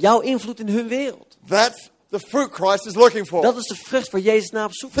world. Jouw invloed in hun wereld. That's the fruit Christ is looking for. Dat is de vrucht waar Jezus naar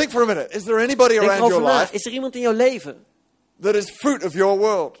op zoek is. Think for a minute. Is there anybody Denk around erover your na. life Is er iemand in jouw leven that is fruit of your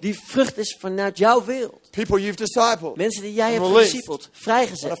world? die vrucht is vanuit jouw wereld? People you've discipled Mensen die jij and hebt released gediscipeld, and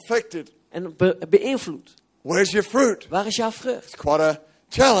vrijgezet affected. en beïnvloed. Where's your fruit? Waar is jouw vrucht? It's quite a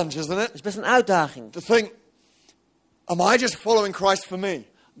challenge, isn't it? Dat is best een uitdaging. To think, am I just following Christ for me?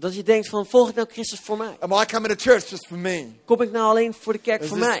 Dat je denkt van, volg ik nou Christus voor mij? Am I coming to church just for me? Kom ik nou alleen voor de kerk Is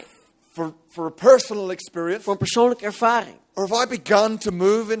voor this mij? for a personal experience? Voor een persoonlijke ervaring? Or have I begun to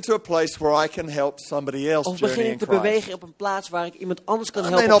move into a place where I can help somebody else Of begin journey ik in te Christ? bewegen op een plaats waar ik iemand anders kan I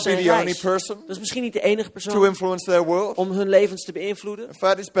may helpen op not be zijn the only reis? person Dat is misschien niet de enige to persoon influence their world. om hun levens te beïnvloeden. In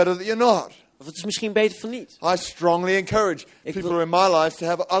fact, it's better that you're not. Of het is misschien beter van niet. I strongly encourage people in my life to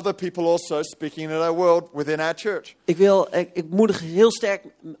have other people also speaking in their world within our church. Ik moedig heel sterk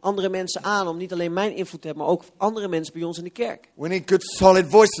andere mensen aan om niet alleen mijn invloed te hebben, maar ook andere mensen bij ons in de kerk. We need good, solid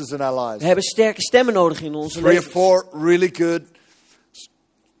voices in our We lives. hebben sterke stemmen nodig in onze 3 or levens. 4 really good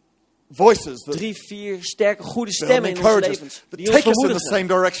voices that 3, 4 sterke, goede build stemmen and in onze encourage us, levens. that Die ons take us in the vermoedigen. same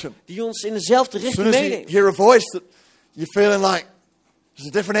direction. Die ons in dezelfde As richting soon as you meenemen. hear a voice that you're feeling like there's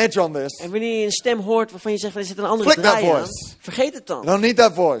a different edge on this, En wanneer je een stem hoort waarvan je zegt van er zit een andere Flick that draai aan. voice. Vergeet het you dan. don't need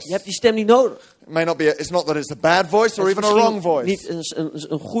that voice. Je hebt die stem niet nodig. It may not be. It's not that it's a bad voice or Het is even a wrong misschien voice, niet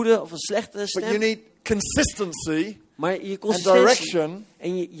een goede of een slechte but you stem. need consistency Maar je and consistentie direction,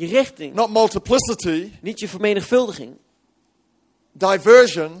 en je richting. not multiplicity, Niet je vermenigvuldiging.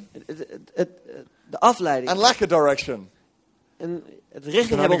 diversion, De afleiding. and lack of direction. En het You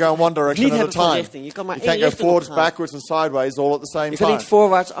richting can only hebben go in one of direction niet at a hebben van time. richting. Je kan maar You één can't go richting op forwards, gaan. backwards, and sideways all at the same Je kan time. niet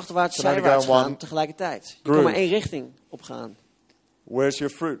voorwaarts, achterwaarts, You can only zijwaarts go in gaan one tegelijkertijd. Je groove. kan maar één richting op gaan. Where's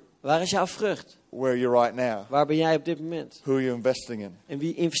your fruit? Waar is jouw vrucht? Where are you right now? Waar ben jij op dit moment? Who are you investing in? En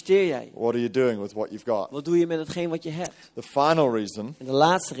wie investeer jij? What are you doing with what you've got? Wat doe je met hetgeen wat je hebt? The final reason En de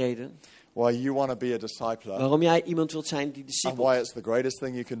laatste reden why you want to be a discipler waarom jij iemand wilt zijn die and discipelt. why it's the greatest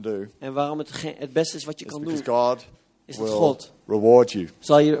thing you can do En waarom het beste is wat je is kan because doen. God Is dat will God reward you.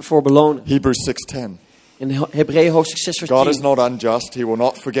 zal je ervoor belonen. Hebrews 6:10. In Hebreeën hoofdstuk 6 vers God is 10. not unjust. He will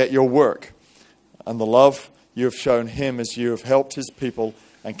not forget your work and the love you have shown him as you have helped his people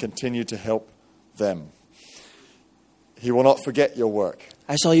and continue to help them. He will not forget your work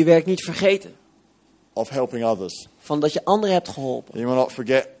Hij zal je werk niet vergeten. of helping others. Van dat je anderen hebt geholpen. He will not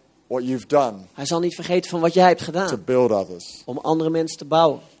forget what you've done Hij zal niet vergeten van wat jij hebt to gedaan. build others. Om andere mensen te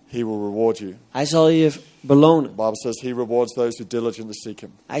bouwen. He will reward you. Hij zal je belonen. The Bible says he rewards those who diligently seek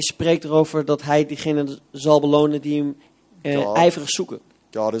him. Hij spreekt erover dat hij diegenen zal belonen die hem God. ijverig zoeken.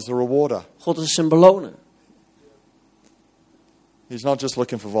 God is a rewarder. God is een beloner. He's not just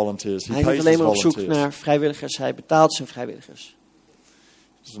looking for volunteers. He Hij is niet pays alleen his maar op zoek volunteers. naar vrijwilligers. Hij betaalt zijn vrijwilligers.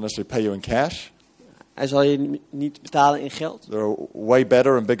 He doesn't necessarily pay you in cash. Hij zal je niet betalen in geld. There are way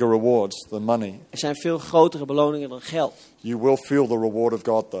better and bigger rewards than money. Er zijn veel grotere beloningen dan geld. You will feel the reward of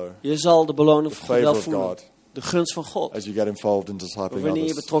God, though, Je zal de beloning the van God wel favor of voelen. God, De gunst van God. as you get involved in discipling Wanneer je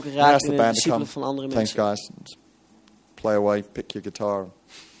others. betrokken Can I ask raakt the in het band to come? discipelen van andere Thanks, mensen. guys. play away, pick your guitar.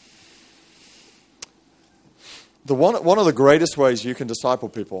 One of the greatest ways you can disciple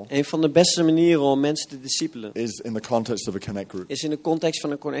people Een van de beste manieren om mensen te discipelen is in the context of a connect group. is in de context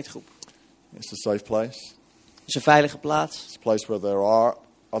van een connectgroep. It's a safe place. Het is een veilige plaats. It's a place where there are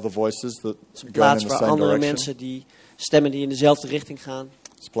other voices that Het is een go in plaats the waar same andere direction. mensen die stemmen die in dezelfde richting gaan.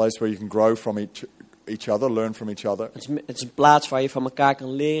 It's a place where you can grow from each other, learn from each other. Het is een plaats waar je van elkaar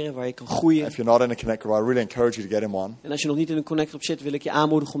kan leren, waar je kan groeien. If you're not in a connect group, I really encourage you to get in one. En als je nog niet in een connectgroep zit, wil ik je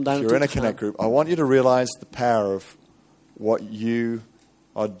aanmoedigen om daar If you're naartoe in a te gaan. connect group, I want you to realize the power of what you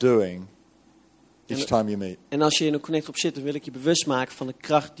are doing each time you meet. En als je in een connectgroep zit, dan wil ik je bewust maken van de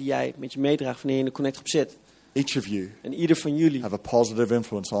kracht die jij met je meedraagt wanneer je in een connectgroep zit. Each of you En ieder van jullie have a positive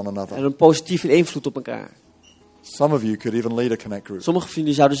influence on heeft another. een positieve invloed op elkaar. Some of you could even lead a connect group. Sommigen van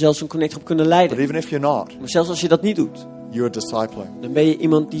jullie zouden zelfs een connectgroep kunnen But leiden. even if you're not, Maar zelfs als je dat niet doet, you are discipling. dan ben je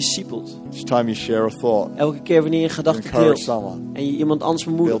iemand die discipelt. Each time you share a thought, Elke keer wanneer je een you gedachte encourage deelt someone, en je iemand anders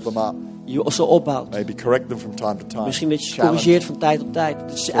build bemoedigt, them up, je ze opbouwt. maybe correct them from time to time, Misschien dat je ze challenge, corrigeert van tijd op tijd,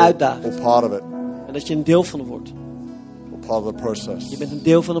 dat je ze or uitdaagt part of it, en dat je een deel van wordt. or part of the process Je bent een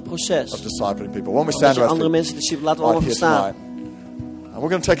deel van het proces. of discipling people. When we Dat stand je to our andere feet mensen discipelen, laten we right allemaal here gaan staan. tonight, and we're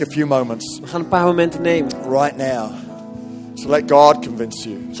going to take a few moments We gaan een paar momenten nemen, right now to let God convince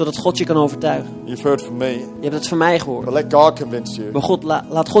you. zodat God je kan overtuigen. You've heard from me, Je hebt het van mij but gehoord. let God convince you Maar God,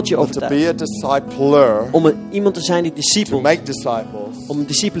 laat God je that to overtuigen. be a discipler, Om iemand te zijn die to discipelt, make disciples, om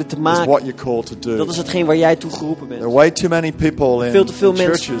discipelen te is maken, what you're called to do. dat is hetgeen waar jij toe geroepen There bent. are way too many people in Veel te veel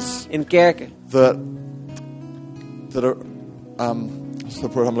mensen churches in kerken. that are what's the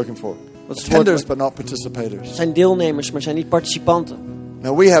word I'm looking for? Wat is het Attenders woord? but not participators. Zijn deelnemers, maar zijn niet participanten.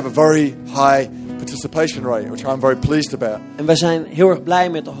 Now we have a very high participation rate, which I'm very pleased about. En wij zijn heel erg blij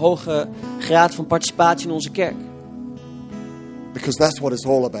met de hoge graad van participatie in onze kerk. Because that's what it's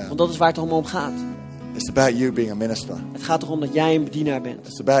all about. Want dat is waar het allemaal om gaat. It's about you being a minister. Het gaat erom dat jij een bedienaar bent.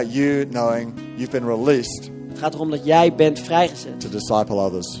 It's about you knowing you've been released Het gaat erom dat jij bent vrijgezet to disciple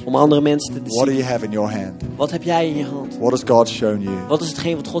others. om andere mensen te What do discipelen. you have in your hand? Wat heb jij in je hand? What has God shown you? Wat is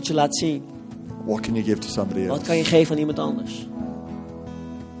hetgeen wat God je laat zien? What can you give to somebody Wat else? kan je geven aan iemand anders?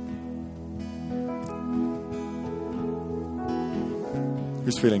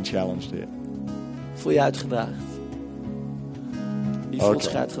 Who's feeling challenged here? Voel je uitgedaagd? Wie voelt Oké.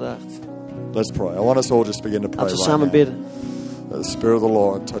 zich uitgedaagd? Let's pray. I want us all just to begin to pray Laten we right samen now. bidden. Let the Spirit of the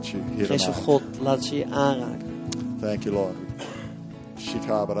Lord touch you here Geest van tonight. God, laat ze je aanraken. Thank you, Lord.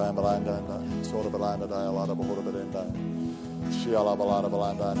 Shikabara balanda and sort of balanda dialada bahura balanda. Shiala balada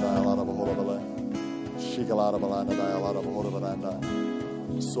balanda and dialada bahura balanda. Shigalada balanda dialada bahura balanda.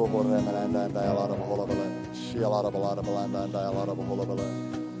 Sohor remananda and dialada bahura balanda. Shialada balada balanda and dialada bahura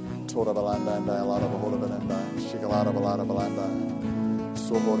balanda. Tora balanda and dialada bahura balanda. Shigalada balada balanda.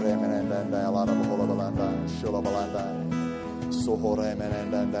 Sohor remananda and dialada bahura balanda. Shula balanda. Sohor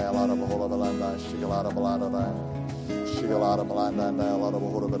remananda and dialada bahura balanda. Shigalada balanda. Shigalada balanda and dialada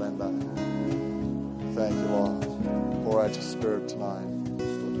bahura balanda. Thank you, Lord. Pour out your Spirit tonight.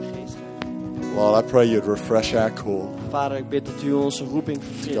 Lord, I pray you'd refresh our call Vader, ik bid dat u onze roeping to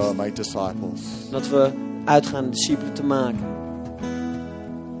go verfrist. and make disciples. Dat we uitgaan discipelen te maken.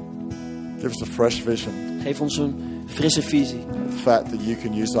 Give us a fresh vision. Geef ons een frisse visie. The fact that you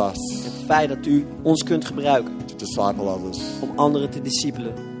can use us Het feit dat u ons kunt gebruiken to disciple others. om anderen te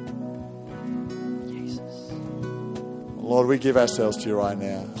discipelen. Jezus. Lord, we give ourselves to you right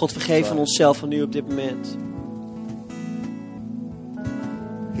now. God, vergeef van onszelf van u op dit moment.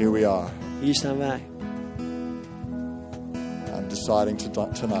 Here we are. Hier staan wij. I'm deciding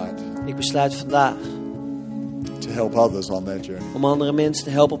tonight Ik besluit vandaag to help others on their journey. om andere mensen te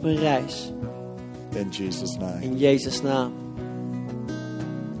helpen op hun reis. In Jesus' name. In Jezus' naam.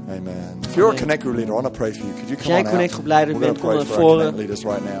 Amen. If you're a Connect Group leader, I want to pray for you. Could you Als come jij on een out? Connect Groep leider We're bent, going kom to naar pray for our Connect voren. leaders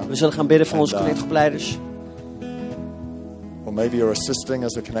right now. We zullen gaan bidden voor onze And, Connect Groep leiders. Or maybe you're assisting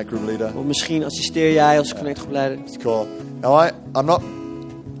as a Connect Group leader. Of misschien assisteer jij als Connect Groep leider. It's cool. Now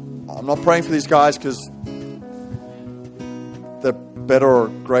I'm not praying for these guys because they're better or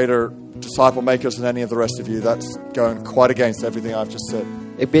greater disciple makers than any of the rest of you. That's going quite against everything I've just said.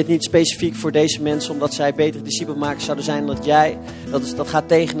 Ik bid niet specifiek voor deze mensen omdat zij betere discipelmakers zouden zijn dan jij. Dat gaat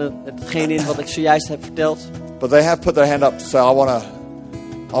tegen hetgene in wat ik zojuist heb verteld. But they have put their hand up to say, I want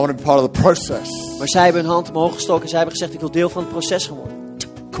to be part of the process. Maar zij hebben hun hand omhoog gestoken en zij hebben gezegd, ik wil deel van het proces gaan worden.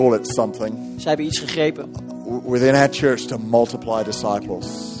 Call it something. Zij hebben iets gegrepen. Within our church to multiply disciples.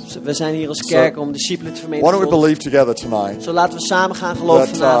 We zijn hier als kerk om discipelen te Why don't we vermenigvuldigen. believe together tonight Zo laten we samen gaan geloven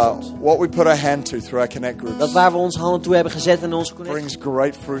that vanavond. what we put our hand to through our Connect Dat groups waar we onze handen toe hebben gezet in onze connect, brings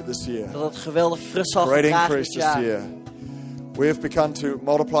great fruit this year. dat het geweldig vrucht zal Great gedragen increase dit this jaar. year. We have begun to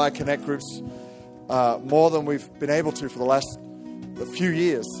multiply our Connect groups more than we've been able to for the last few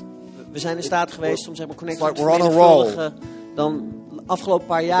years. We zijn in staat geweest om zeg maar Connect It's te like we're on a roll. vermenigvuldigen dan de afgelopen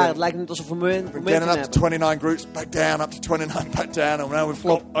paar jaar. Het lijkt net alsof we We're momentum getting up to hebben. 29 groups, back down, up to 29, back down. And now we've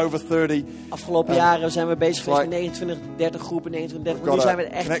got over 30. Afgelopen jaren zijn we bezig geweest like- met 29, 30 groepen, 29, 30. We've Maar nu got zijn we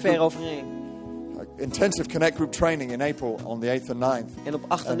er echt Connect ver group- overheen. Intensive Connect Group training in April on the 8th and 9th. En op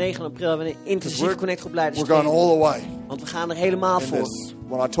 8 en 9 april hebben we een intensieve we're- Connect groep We're going leiderstraining. all the way Want we gaan er helemaal in voor. this.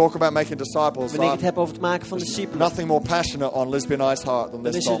 When I talk about making disciples, Wanneer ik het heb over het maken van discipelen. nothing more passionate on Lisby and I's heart than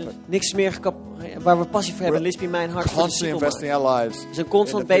Dan this is er topic. niks meer waar we passie voor hebben. We're Lisby in mijn hart voor Constantly discipelen. investing our lives. We zijn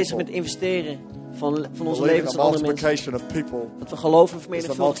constant in the bezig people. met investeren van onze Believing levens the aan andere mensen. multiplication of people Dat we geloven in is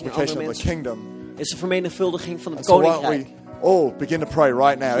the vermenigvuldiging aan andere multiplication of the mensen. kingdom. Is de vermenigvuldiging van het And so why don't koninkrijk. we all begin to pray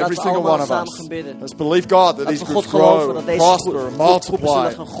right now, every we single allemaal one of samen us. gaan bidden. Let's believe God that Dat these we God groups geloven grow, dat and deze prosper, and groepen zullen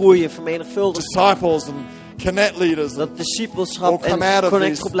multiply. gaan groeien, vermenigvuldigen. Disciples and connect leaders. Dat And discipelschap will come out en of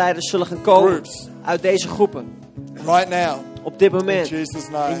connectgroepleiders zullen gaan komen groups. uit deze groepen. right now, Op dit in moment. Jesus'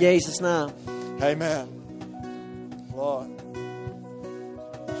 In name. Jezus' naam. Amen. Lord.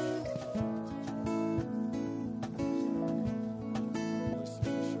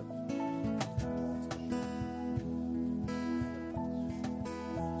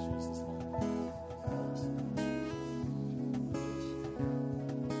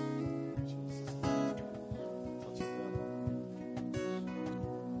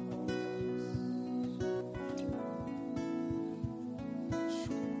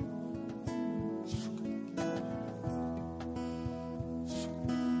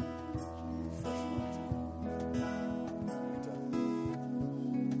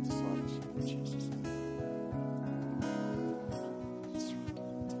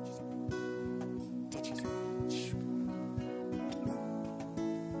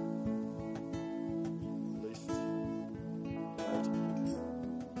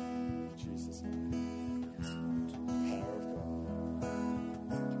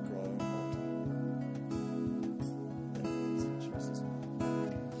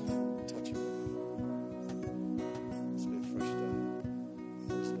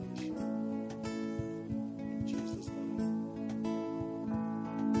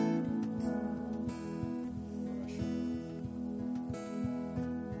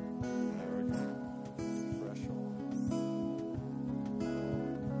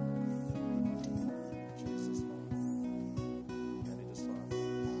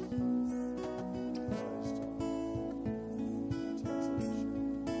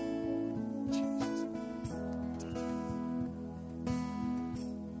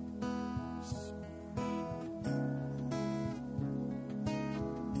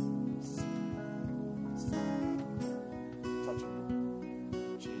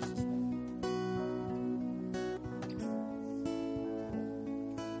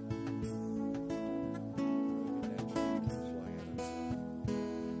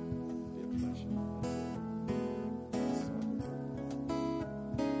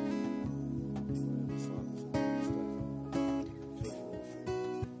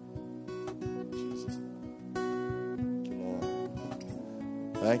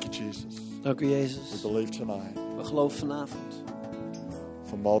 Thank you, Jesus. Dank u, We Jezus. believe tonight We geloven vanavond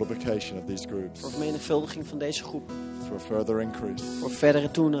for multiplication of these groups, voor vermenigvuldiging van deze groep. for further increase Voor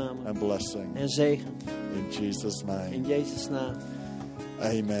verdere toename and blessing. en zegen. In Jesus' In name. Jezus' naam.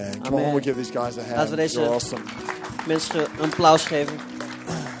 Amen. Come on, Amen. we give these guys a hand. Laten we deze- You're awesome. Mensen een applaus geven.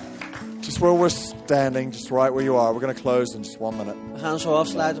 Just where we're standing, just right where you are. We're going to close in just 1 minute. We gaan zo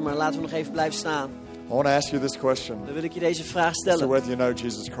afsluiten, maar laten we nog even blijven staan. I want to ask you this question. Dan wil ik je deze vraag As to stellen. whether you know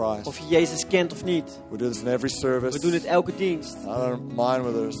Jesus Christ. Of je Jezus kent of niet. We do this in every service. We doen het elke dienst. I don't mind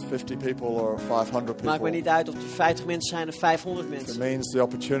whether it's 50 people or 500 Het maakt mij people. niet uit of er 50 mensen zijn of 500 It mensen. means the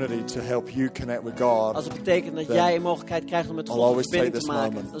opportunity to help you connect with God. Als het betekent dat Then jij een mogelijkheid krijgt om met I'll God een always verbinding take te this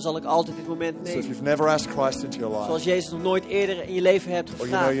maken, moment. dan zal ik altijd dit moment So if nemen. you've never asked Christ into your Zoals life, Jezus nog nooit eerder in je leven hebt or you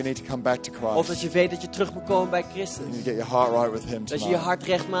know you gevraagd. need to come back to Of dat Christ, je weet dat je terug moet komen bij Christus. you need to get your heart right with Him Dat je je tonight. hart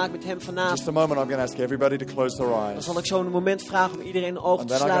recht maakt met hem Just vanavond. a moment, I'm going to ask everybody to close their Dan eyes. zal ik zo een moment vragen om iedereen de ogen And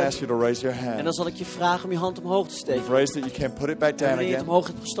te then I'm going to ask sluiten. you to raise your En dan hand. zal ik je vragen om je hand omhoog te steken. You've raised it, you can put it back En down wanneer je het again. omhoog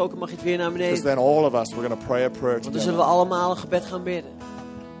hebt gestoken, mag je het weer naar Because beneden. then all of us, we're going to pray a prayer Want dan zullen we together. allemaal een gebed gaan bidden.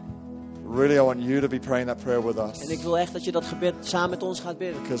 Really, I want you to be praying that prayer with us. En ik wil echt dat je dat gebed samen met ons gaat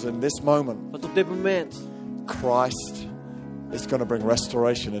bidden. Because in this moment, Want op dit moment Christ is going to bring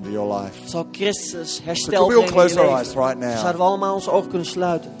restoration into your life. zal Christus So herstel could we all brengen in close je our eyes leven. right now? Zouden we allemaal onze ogen kunnen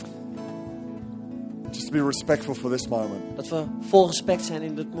sluiten. Just to be respectful for this moment. Dat we vol respect zijn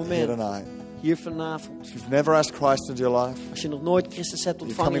in dit Here moment. tonight. Hier vanavond. If you've never asked Christ into your life, Als je nog nooit Christus hebt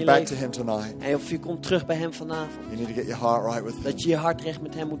you're ontvangen in coming je back to leven. Him tonight. En of je komt terug bij hem vanavond. You need to get your heart right with Him. Dat je je hart recht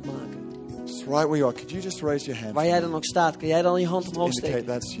met hem moet maken. Just right where you are. Could you just raise your hand? Waar jij dan ook staat, kan jij dan je hand omhoog Indicate steken?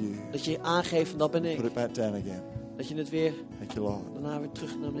 that's you. Dat je aangeeft van dat ben Put ik. it back down again. Dat je het weer, Thank you, Lord. daarna weer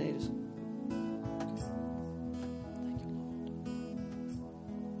terug naar beneden zet.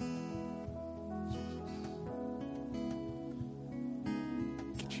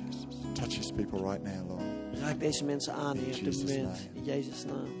 Jesus. Touch these people right now, Lord. Raak deze mensen aan, Heer, op dit Jesus' moment. name. In Jezus'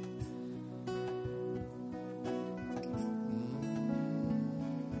 naam.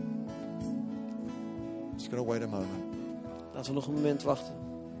 Just going to wait a moment. Laten we nog een moment wachten.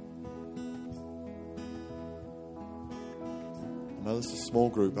 I know this is a small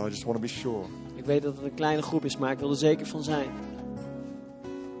group, but I just want to be sure. Ik weet dat het een kleine groep is, maar ik wil er zeker van zijn.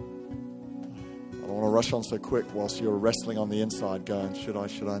 I don't want to rush on so quick whilst you're wrestling on the inside going,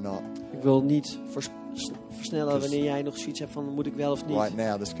 should I not? Ik wil niet versnellen wanneer jij nog zoiets hebt van moet ik wel of niet. Right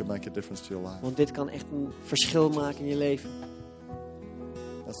now, this could make a difference to your life. Want dit kan echt een verschil maken in je leven.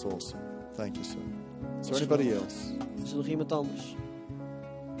 That's awesome. Thank you, sir. Is Dat there is anybody wel- else? Is er nog iemand anders?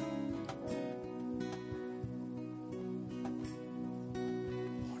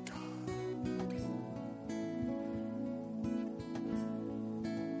 Oh, God.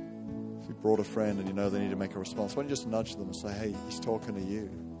 If you brought a friend and you know they need to make a response, why don't you just nudge them and say, hey, he's talking to you.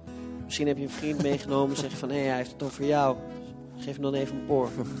 Misschien heb je een vriend meegenomen en zeg je van hé, hij heeft het over jou. Geef hem dan even een poor.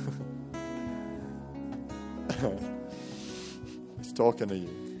 He's talking to you.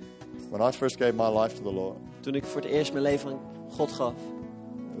 When I first gave my life to the Lord, Toen ik voor het eerst mijn leven aan God gaf,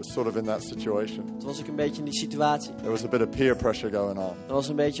 it was sort of in that situation. toen was ik een beetje in die situatie. There was a bit of peer pressure going on. Er was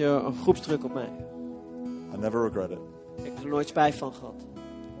een beetje een groepsdruk op mij. I never regret it. Ik heb er nooit spijt van gehad.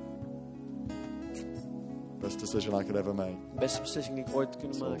 Best decision I could ever make. De beste beslissing die ik ooit kunnen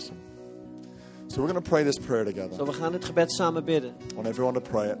It's maken. awesome. So we're going to pray this prayer together. Zo, we gaan dit gebed samen bidden. I want everyone to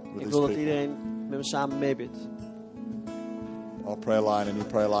pray it with Ik these wil dat people. iedereen met me samen meebidt. I'll pray a line and you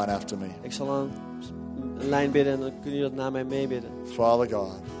pray a line after me. Ik zal een lijn bidden en dan kunnen jullie dat na mij meebidden. Father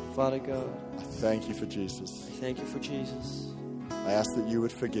God, Father God, I thank you for Jesus. I thank you for Jesus. I ask that you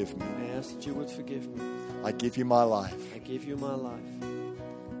would forgive me. I ask that you would forgive me. I give you my life. I give you my life.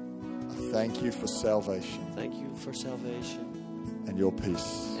 I thank you for salvation Thank you for salvation and your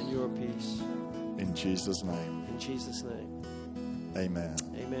peace. and your peace. In Jesus' name, In Jesus' name. amen.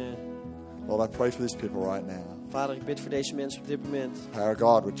 Amen. Lord, I pray for these people right now. Vader, ik bid voor deze mensen op dit moment. Power of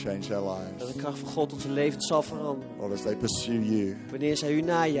God would change their Dat lives. de kracht van God onze levens zal veranderen. Lord, as they pursue you, Wanneer zij u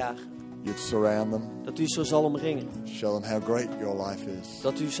najagen, you'd surround them. dat u zo zal omringen. Show them how great your life is.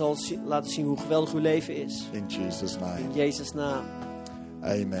 Dat u zal laten zien hoe geweldig uw leven is. In Jesus' name, In Jezus' naam.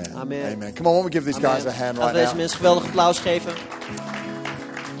 amen. Amen. Amen. Come on, why don't we give these Amen. guys a hand Laten we right deze now. mensen geweldig applaus geven.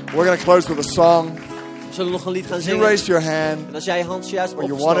 We're going to close with a song. We zullen nog een lied gaan If you zingen. raised your hand, En als jij je hand zojuist or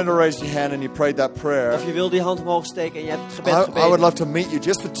hebt you wanted to opgestoken, raise your hand and you prayed that prayer, of je wilde je hand omhoog steken en je hebt het gebed I would gebeden, love to meet you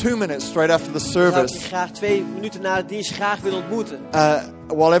just for 2 minutes straight after the dan zou ik je service. graag 2 minuten na de dienst graag willen ontmoeten.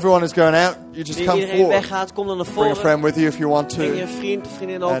 While everyone is going out, you just Wanneer come iedereen forward. weggaat, kom dan naar Bring a voren. friend with you if you want Breng je to. een vriend of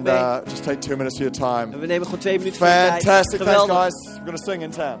vriendin ook And mee. just take 2 minutes of your time. En we nemen gewoon 2 minuten van de tijd. Fantastic. Thanks, Geweldig. guys. We're going to sing in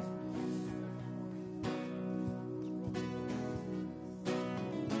town.